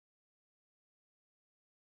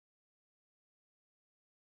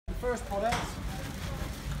first product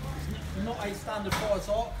is not a standard fire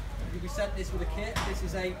sock. You'll be sent this with a kit. This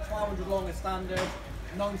is a 1200 longer standard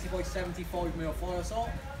 90 by 75mm fire sock.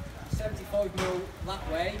 75mm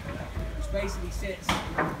that way, which basically sits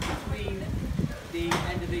between the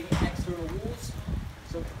end of the external walls.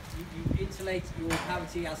 So you insulate your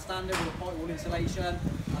cavity as standard with a pipe wall insulation,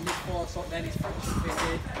 and this fire sock then is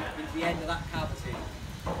fitted into the end of that cavity.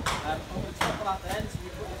 On the top of that then, so we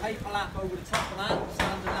put the paper lap over the top of that, the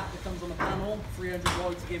standard lap that comes on the panel, 300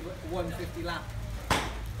 wide to give a 150 lap.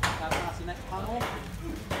 That's the next panel.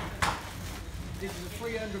 This is a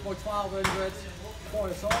 300 by 1200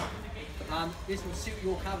 fire sock, and this will suit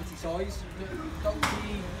your cavity size. Don't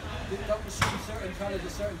assume certain colours or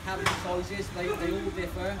certain cavity sizes, they all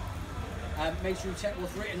differ. Make sure you check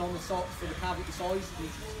what's written on the socks for the cavity size,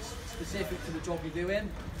 specific to the job you're doing.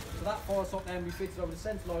 So that fire sock then we fitted over the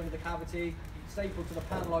centre line of the cavity, stapled to the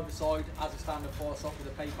panel over the side as a standard fire sock with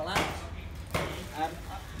a paper lap.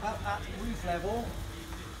 At roof level,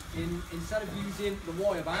 instead of using the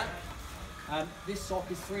wire back, this sock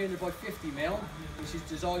is 300 by 50mm, which is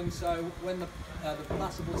designed so when the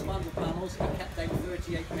plasterboard spandrel panels are kept down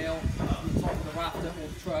 38mm on the top of the rafter or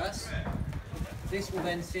the truss, this will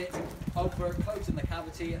then sit over close in the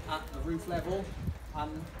cavity at the roof level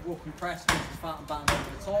and will compress once it's fat and band over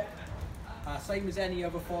the top. Same as any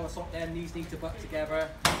other fire sock then, these need to butt together.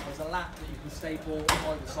 There's a lap that you can staple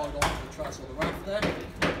either side onto the truss or the rafter.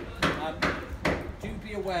 Do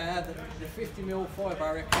be aware that the 50mm fire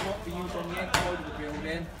barrier cannot be used on the outside of the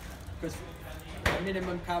building, because a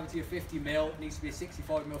minimum cavity of 50mm needs to be a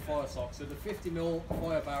 65mm fire sock. So the 50mm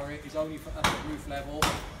fire barrier is only for up at roof level,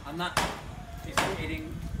 and that is fitted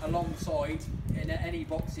alongside in any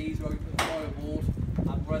boxes where we put the fireboard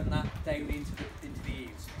and run that down into the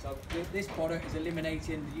eaves. So this product is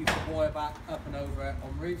eliminating the use of wire back up and over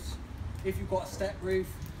on roofs. If you've got a step roof,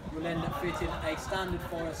 you'll end up fitting a standard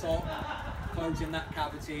fire sock, closing that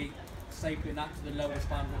cavity, stapling that to the lower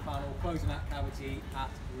spandrel panel, closing that cavity at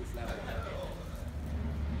roof level.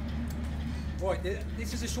 Right,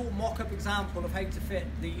 this is a short mock-up example of how to fit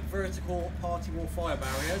the vertical party wall fire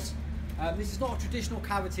barriers. This is not a traditional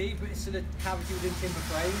cavity, but it's still a cavity within timber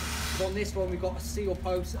frame. So on this one we've got a seal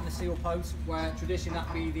post and a seal post, where traditionally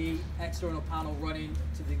that would be the external panel running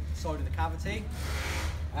to the side of the cavity.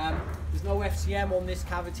 There's no FCM on this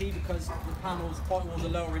cavity because the panels, party walls are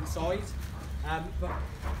lower inside. But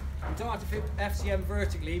we don't have to fit FCM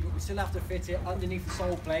vertically, but we still have to fit it underneath the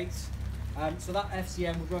sole plates. So that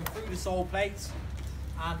FCM would run through the sole plates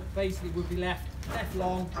and basically would be left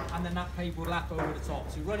long, and then that paper would lap over the top.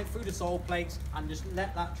 So you run it through the sole plates and just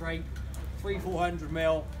let that drape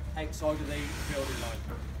 300-400mm outside of the building line.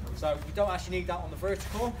 So you don't actually need that on the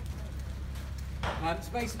vertical.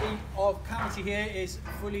 So basically our cavity here is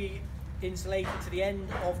fully insulated to the end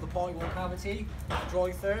of the party wall cavity,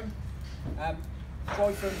 dry therm.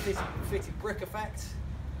 Dry therm fitted brick effect.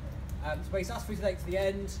 So basically that's fitted out to the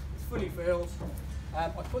end, it's fully filled. I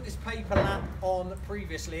put this paper lap on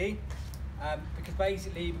previously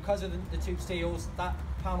because of the tube steels, that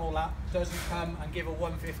panel lap doesn't come and give a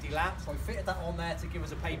 150 lap, so I fitted that on there to give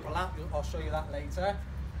us a paper lap. I'll show you that later.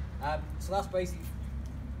 So that's basically,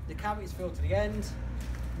 the cavity is filled to the end.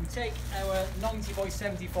 We take our 90 by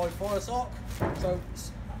 75 fire sock, so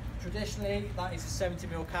traditionally that is a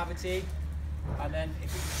 70mm cavity, and then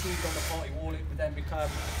if it's achieved on the party wall it would then become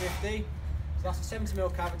 50. So that's a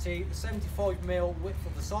 70mm cavity, the 75mm width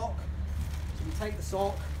of the sock. So we take the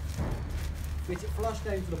sock, fit it flush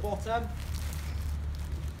down to the bottom,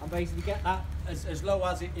 and basically get that as low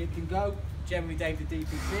as it can go, generally down to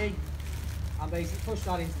DPC, and basically push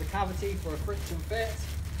that into the cavity for a friction fit.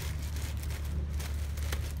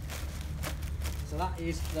 So that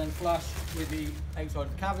is then flush with the outside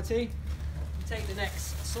of the cavity. We take the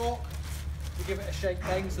next sock, we give it a shake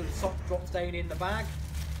down so the sock drops down in the bag,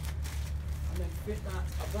 and then fit that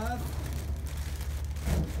above.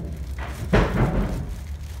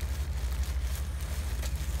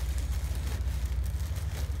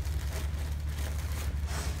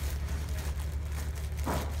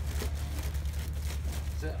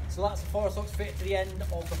 So that's the fire socks fit to the end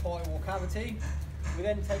of the party wall cavity. We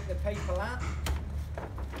then take the paper lap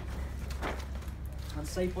and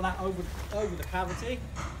staple that over the cavity.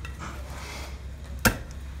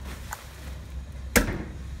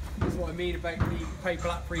 That's what I mean about the paper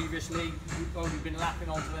lap previously. We've only been lapping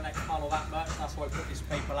onto the next panel that much, that's why I put this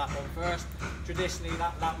paper lap on first. Traditionally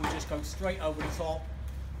that lap would just go straight over the top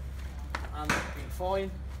and be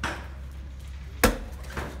fine.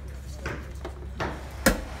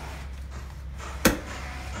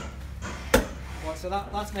 Right, so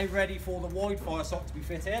that's now ready for the wide fire sock to be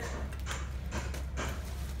fitted.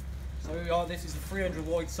 So here we are, this is the 300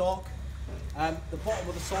 wide sock. The bottom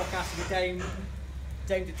of the sock has to be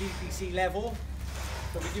down to DPC level.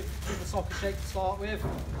 So we give the sock a shake to start with.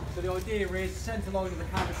 So the idea is the centre line of the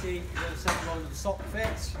cavity is where the centre line of the sock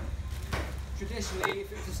fits. Traditionally,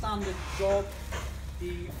 if it's a standard job,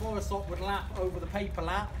 the forest sock would lap over the paper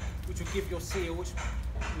lap, which would give your seal, which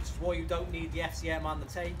is why you don't need the FCM and the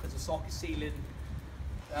tape, because the sock is sealing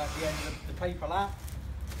the end of the paper lap.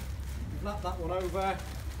 You've lapped that one over.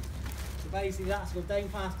 So basically that's going down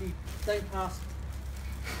past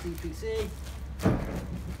DPC. You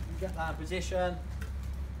get that in position.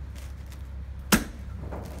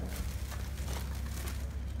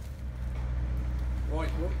 Right,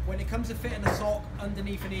 when it comes to fitting the sock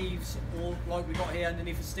underneath an eaves, or like we got here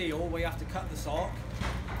underneath a steel, where you have to cut the sock,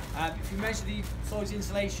 if you measure the size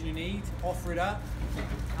insulation you need, offer it up,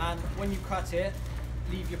 and when you cut it,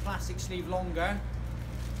 leave your plastic sleeve longer,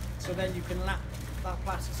 so then you can lap that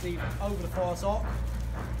plastic sleeve over the fire sock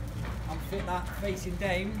and fit that facing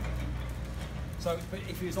down. So but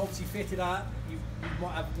if it was obviously fitted up, you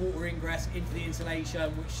might have water ingress into the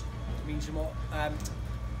insulation, which means you might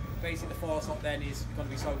basically the fire sock then is going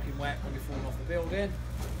to be soaking wet when you're falling off the building.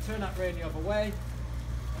 Turn that round the other way.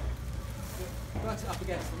 Butt it up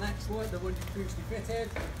against the next one, the one you previously fitted.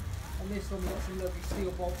 On this one we've got some lovely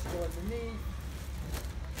steel bolts to go underneath.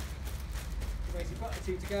 So basically butt the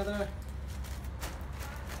two together.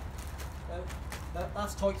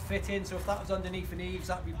 That's tight fitting, so if that was underneath an eaves,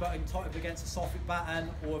 that would be butting tight up against a soffit batten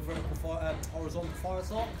or a vertical horizontal fire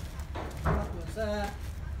sock. That one's there.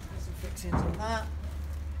 Get some fixings on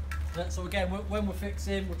that. So again, when we're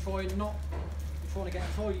fixing, we're trying to get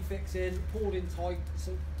a tidy fix in, pulled in tight,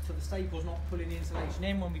 so the staple's not pulling the insulation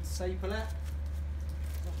in when we staple it.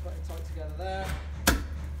 That's put it tight together there.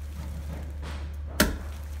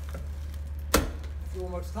 If you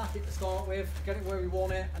almost slack it to start with, get it where we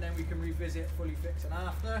want it, and then we can revisit fully fixing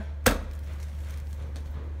after.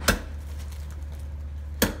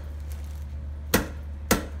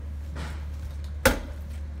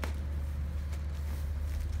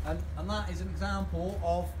 And that is an example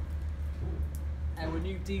of our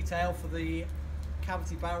new detail for the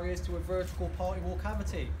cavity barriers to a vertical party wall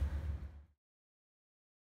cavity.